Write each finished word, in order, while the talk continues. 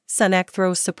Sunak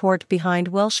throws support behind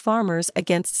Welsh farmers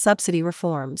against subsidy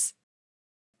reforms.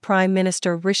 Prime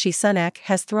Minister Rishi Sunak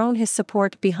has thrown his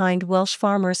support behind Welsh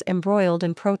farmers embroiled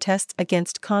in protests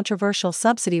against controversial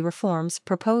subsidy reforms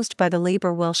proposed by the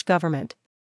Labour Welsh government.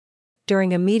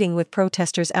 During a meeting with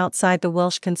protesters outside the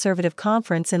Welsh Conservative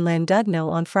Conference in Llandudno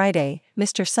on Friday,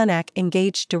 Mr Sunak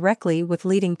engaged directly with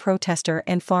leading protester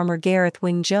and farmer Gareth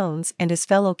Wyn-Jones and his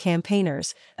fellow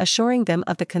campaigners, assuring them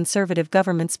of the Conservative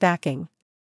government's backing.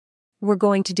 "We're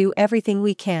going to do everything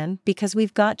we can because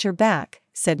we've got your back,"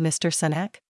 said Mr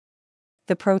Sunak.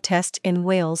 The protests in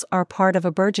Wales are part of a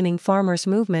burgeoning farmers'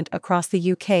 movement across the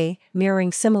UK,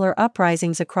 mirroring similar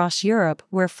uprisings across Europe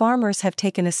where farmers have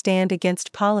taken a stand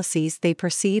against policies they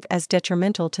perceive as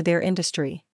detrimental to their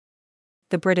industry.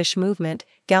 The British movement,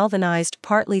 galvanised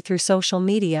partly through social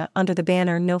media under the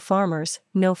banner "No Farmers,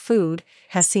 No Food,"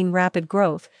 has seen rapid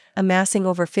growth, amassing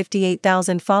over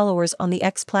 58,000 followers on the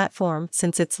X platform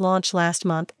since its launch last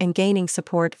month and gaining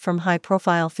support from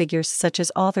high-profile figures such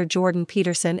as author Jordan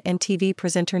Peterson and TV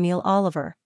presenter Neil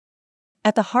Oliver.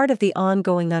 At the heart of the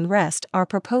ongoing unrest are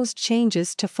proposed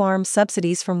changes to farm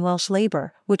subsidies from Welsh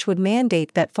Labour, which would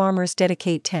mandate that farmers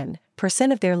dedicate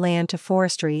 10% of their land to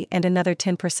forestry and another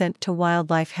 10% to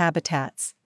wildlife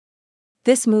habitats.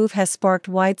 This move has sparked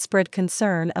widespread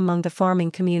concern among the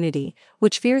farming community,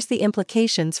 which fears the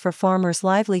implications for farmers'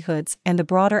 livelihoods and the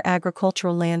broader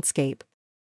agricultural landscape.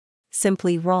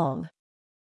 Simply wrong.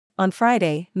 On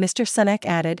Friday, Mr Sunak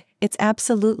added, "It's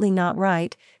absolutely not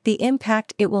right, the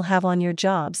impact it will have on your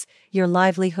jobs, your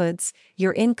livelihoods,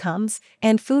 your incomes,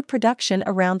 and food production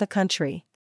around the country.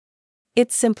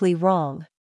 It's simply wrong.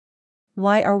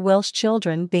 Why are Welsh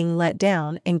children being let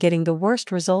down and getting the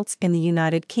worst results in the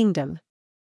United Kingdom?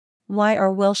 Why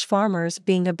are Welsh farmers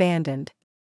being abandoned?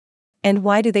 And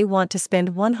why do they want to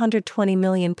spend £120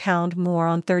 million more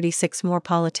on 36 more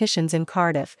politicians in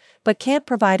Cardiff, but can't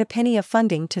provide a penny of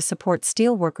funding to support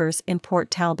steelworkers in Port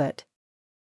Talbot?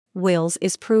 Wales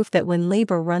is proof that when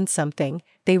Labour runs something,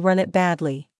 they run it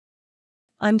badly.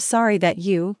 I'm sorry that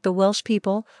you, the Welsh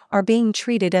people, are being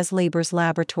treated as Labour's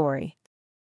laboratory."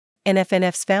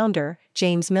 NFNF's founder,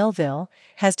 James Melville,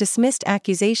 has dismissed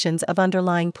accusations of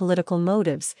underlying political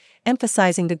motives,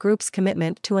 emphasizing the group's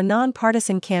commitment to a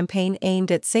non-partisan campaign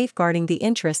aimed at safeguarding the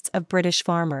interests of British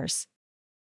farmers.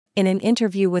 In an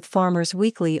interview with Farmers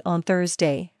Weekly on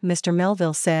Thursday, Mr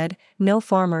Melville said, "No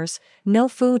farmers, no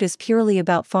food is purely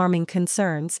about farming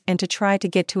concerns and to try to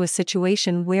get to a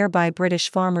situation whereby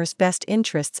British farmers' best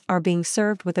interests are being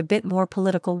served with a bit more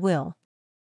political will."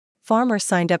 Farmers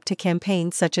signed up to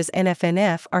campaigns such as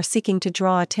NFNF are seeking to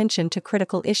draw attention to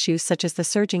critical issues such as the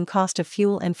surging cost of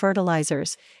fuel and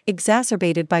fertilizers,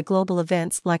 exacerbated by global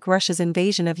events like Russia's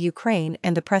invasion of Ukraine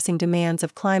and the pressing demands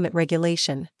of climate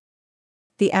regulation.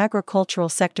 The agricultural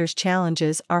sector's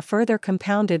challenges are further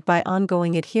compounded by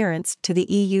ongoing adherence to the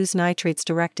EU's Nitrates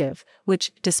Directive,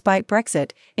 which, despite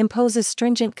Brexit, imposes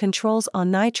stringent controls on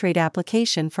nitrate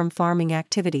application from farming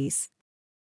activities.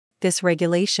 This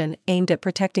regulation, aimed at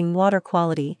protecting water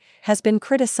quality, has been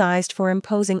criticized for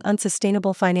imposing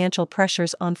unsustainable financial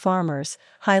pressures on farmers,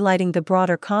 highlighting the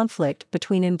broader conflict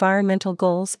between environmental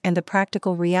goals and the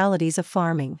practical realities of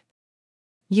farming.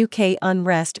 UK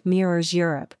unrest mirrors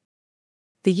Europe.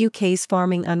 The UK's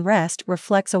farming unrest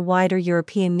reflects a wider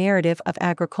European narrative of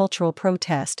agricultural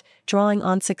protest, drawing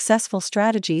on successful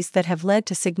strategies that have led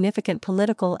to significant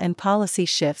political and policy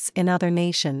shifts in other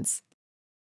nations.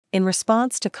 In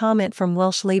response to comment from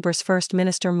Welsh Labour's First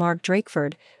Minister Mark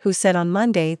Drakeford, who said on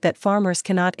Monday that farmers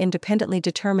cannot independently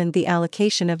determine the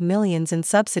allocation of millions in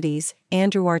subsidies,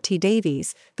 Andrew R.T.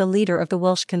 Davies, the leader of the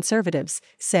Welsh Conservatives,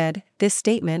 said, "This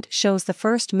statement shows the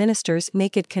First Minister's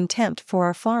naked contempt for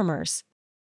our farmers."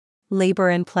 Labour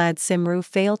and Plaid Cymru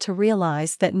fail to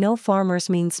realise that no farmers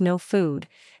means no food,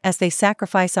 as they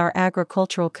sacrifice our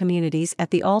agricultural communities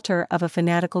at the altar of a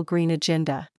fanatical green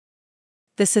agenda.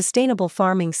 The sustainable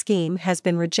farming scheme has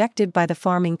been rejected by the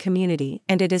farming community,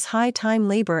 and it is high time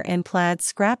Labour and Plaid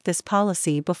scrap this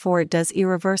policy before it does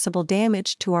irreversible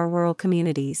damage to our rural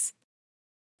communities.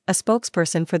 A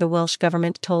spokesperson for the Welsh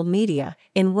Government told media,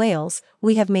 "In Wales,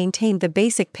 we have maintained the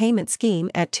basic payment scheme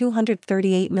at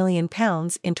 £238 million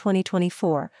in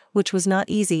 2024, which was not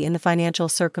easy in the financial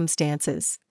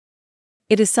circumstances.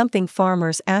 It is something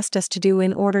farmers asked us to do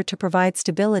in order to provide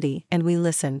stability, and we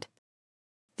listened."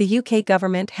 The UK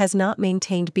government has not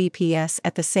maintained BPS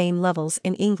at the same levels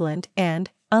in England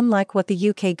and, unlike what the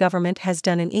UK government has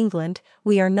done in England,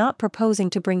 we are not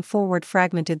proposing to bring forward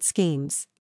fragmented schemes.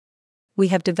 We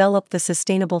have developed the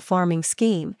sustainable farming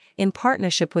scheme, in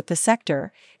partnership with the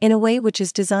sector, in a way which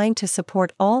is designed to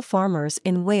support all farmers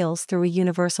in Wales through a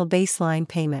universal baseline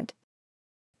payment.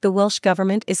 The Welsh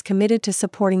Government is committed to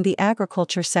supporting the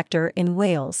agriculture sector in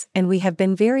Wales, and we have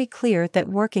been very clear that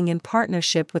working in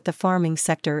partnership with the farming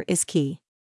sector is key.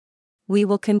 We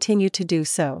will continue to do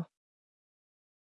so.